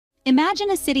Imagine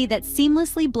a city that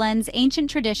seamlessly blends ancient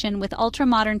tradition with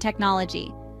ultra-modern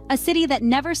technology. A city that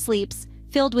never sleeps,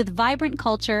 filled with vibrant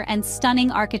culture and stunning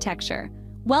architecture.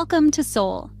 Welcome to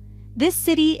Seoul. This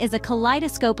city is a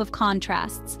kaleidoscope of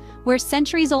contrasts, where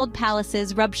centuries-old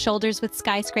palaces rub shoulders with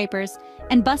skyscrapers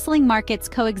and bustling markets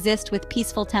coexist with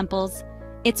peaceful temples.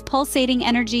 Its pulsating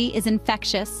energy is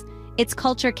infectious, its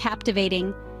culture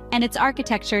captivating, and its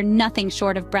architecture nothing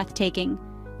short of breathtaking.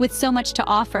 With so much to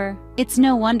offer, it's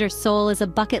no wonder Seoul is a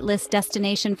bucket list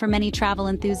destination for many travel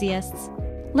enthusiasts.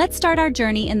 Let's start our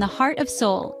journey in the heart of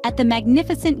Seoul at the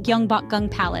magnificent Gyeongbokgung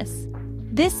Palace.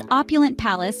 This opulent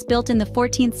palace, built in the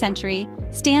 14th century,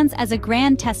 stands as a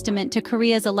grand testament to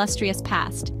Korea's illustrious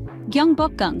past.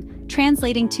 Gyeongbokgung,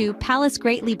 translating to "palace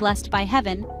greatly blessed by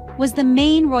heaven," was the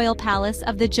main royal palace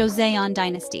of the Joseon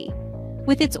dynasty.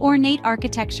 With its ornate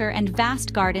architecture and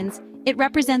vast gardens, it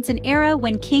represents an era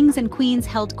when kings and queens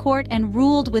held court and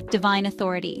ruled with divine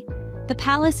authority. The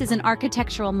palace is an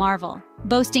architectural marvel,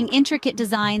 boasting intricate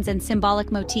designs and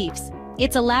symbolic motifs.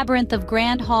 It's a labyrinth of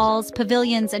grand halls,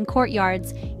 pavilions, and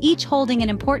courtyards, each holding an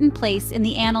important place in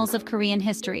the annals of Korean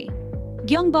history.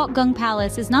 Gyeongbokgung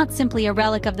Palace is not simply a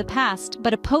relic of the past,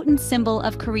 but a potent symbol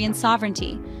of Korean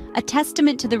sovereignty, a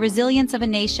testament to the resilience of a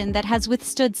nation that has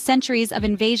withstood centuries of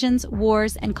invasions,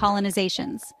 wars, and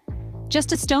colonizations.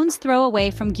 Just a stone's throw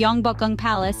away from Gyeongbokgung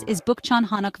Palace is Bukchon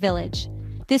Hanok Village.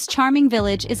 This charming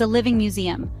village is a living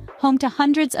museum, home to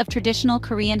hundreds of traditional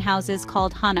Korean houses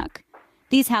called hanok.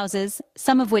 These houses,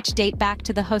 some of which date back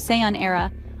to the Joseon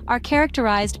era, are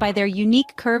characterized by their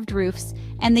unique curved roofs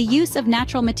and the use of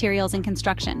natural materials in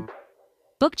construction.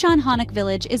 Bukchon Hanok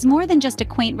Village is more than just a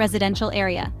quaint residential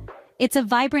area. It's a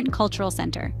vibrant cultural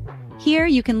center. Here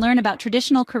you can learn about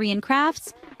traditional Korean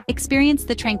crafts, experience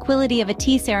the tranquility of a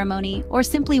tea ceremony, or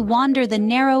simply wander the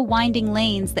narrow, winding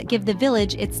lanes that give the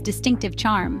village its distinctive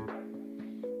charm.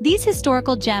 These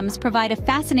historical gems provide a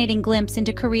fascinating glimpse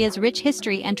into Korea's rich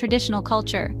history and traditional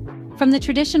culture. From the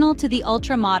traditional to the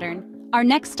ultra-modern, our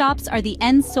next stops are the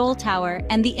N Seoul Tower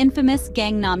and the infamous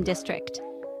Gangnam District.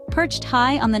 Perched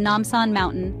high on the Namsan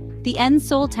Mountain, the N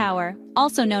Seoul Tower,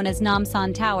 also known as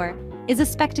Namsan Tower, is a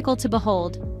spectacle to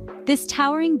behold. This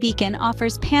towering beacon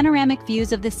offers panoramic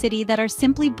views of the city that are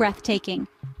simply breathtaking,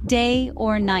 day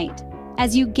or night.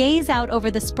 As you gaze out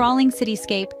over the sprawling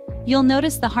cityscape, you'll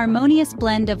notice the harmonious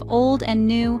blend of old and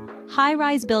new,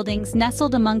 high-rise buildings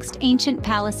nestled amongst ancient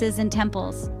palaces and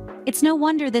temples. It's no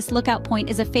wonder this lookout point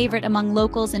is a favorite among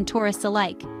locals and tourists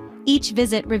alike, each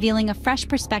visit revealing a fresh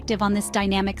perspective on this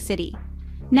dynamic city.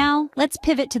 Now, let's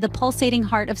pivot to the pulsating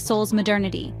heart of Seoul's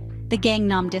modernity, the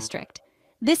Gangnam District.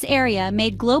 This area,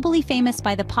 made globally famous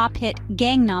by the pop hit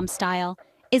Gangnam Style,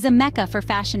 is a mecca for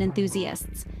fashion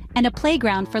enthusiasts and a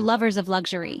playground for lovers of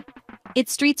luxury.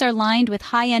 Its streets are lined with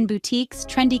high-end boutiques,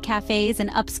 trendy cafes,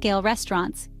 and upscale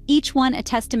restaurants, each one a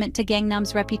testament to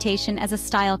Gangnam's reputation as a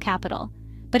style capital.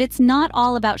 But it's not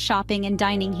all about shopping and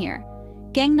dining here.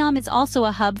 Gangnam is also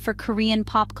a hub for Korean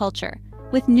pop culture,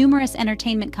 with numerous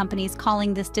entertainment companies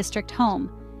calling this district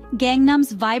home.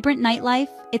 Gangnam's vibrant nightlife,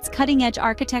 its cutting-edge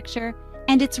architecture,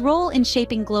 and its role in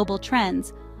shaping global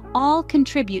trends all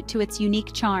contribute to its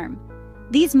unique charm.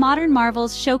 These modern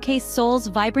marvels showcase Seoul's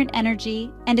vibrant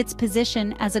energy and its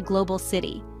position as a global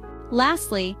city.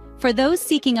 Lastly, for those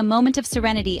seeking a moment of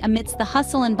serenity amidst the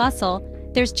hustle and bustle,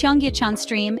 there's Cheonggyecheon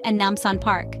Stream and Namsan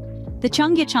Park. The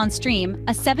Cheonggyecheon Stream,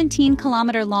 a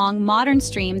 17-kilometer-long modern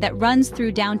stream that runs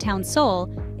through downtown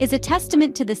Seoul, is a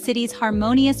testament to the city's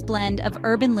harmonious blend of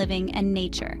urban living and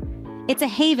nature. It's a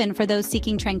haven for those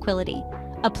seeking tranquility,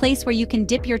 a place where you can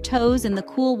dip your toes in the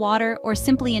cool water or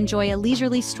simply enjoy a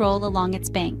leisurely stroll along its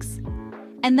banks.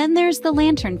 And then there's the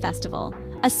Lantern Festival,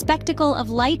 a spectacle of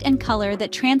light and color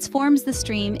that transforms the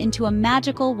stream into a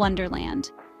magical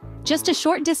wonderland. Just a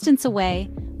short distance away,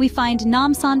 we find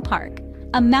Namsan Park,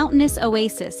 a mountainous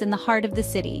oasis in the heart of the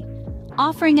city.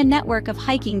 Offering a network of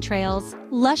hiking trails,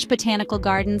 lush botanical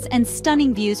gardens, and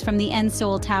stunning views from the N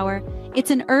Seoul Tower,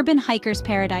 it's an urban hiker's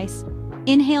paradise.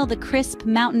 Inhale the crisp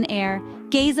mountain air,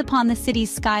 gaze upon the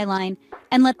city's skyline,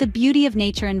 and let the beauty of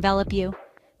nature envelop you.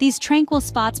 These tranquil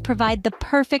spots provide the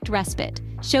perfect respite,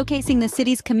 showcasing the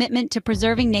city's commitment to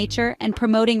preserving nature and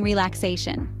promoting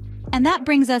relaxation. And that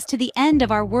brings us to the end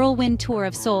of our whirlwind tour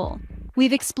of Seoul.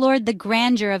 We've explored the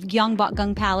grandeur of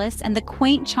Gyeongbokgung Palace and the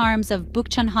quaint charms of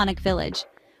Bukchon Hanok Village.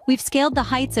 We've scaled the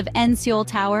heights of N Seoul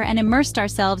Tower and immersed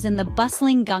ourselves in the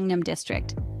bustling Gangnam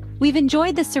District. We've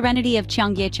enjoyed the serenity of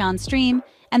Cheonggyecheon Stream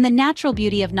and the natural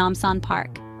beauty of Namsan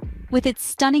Park. With its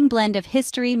stunning blend of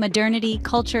history, modernity,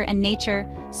 culture, and nature,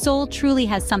 Seoul truly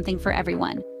has something for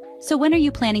everyone. So when are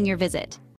you planning your visit?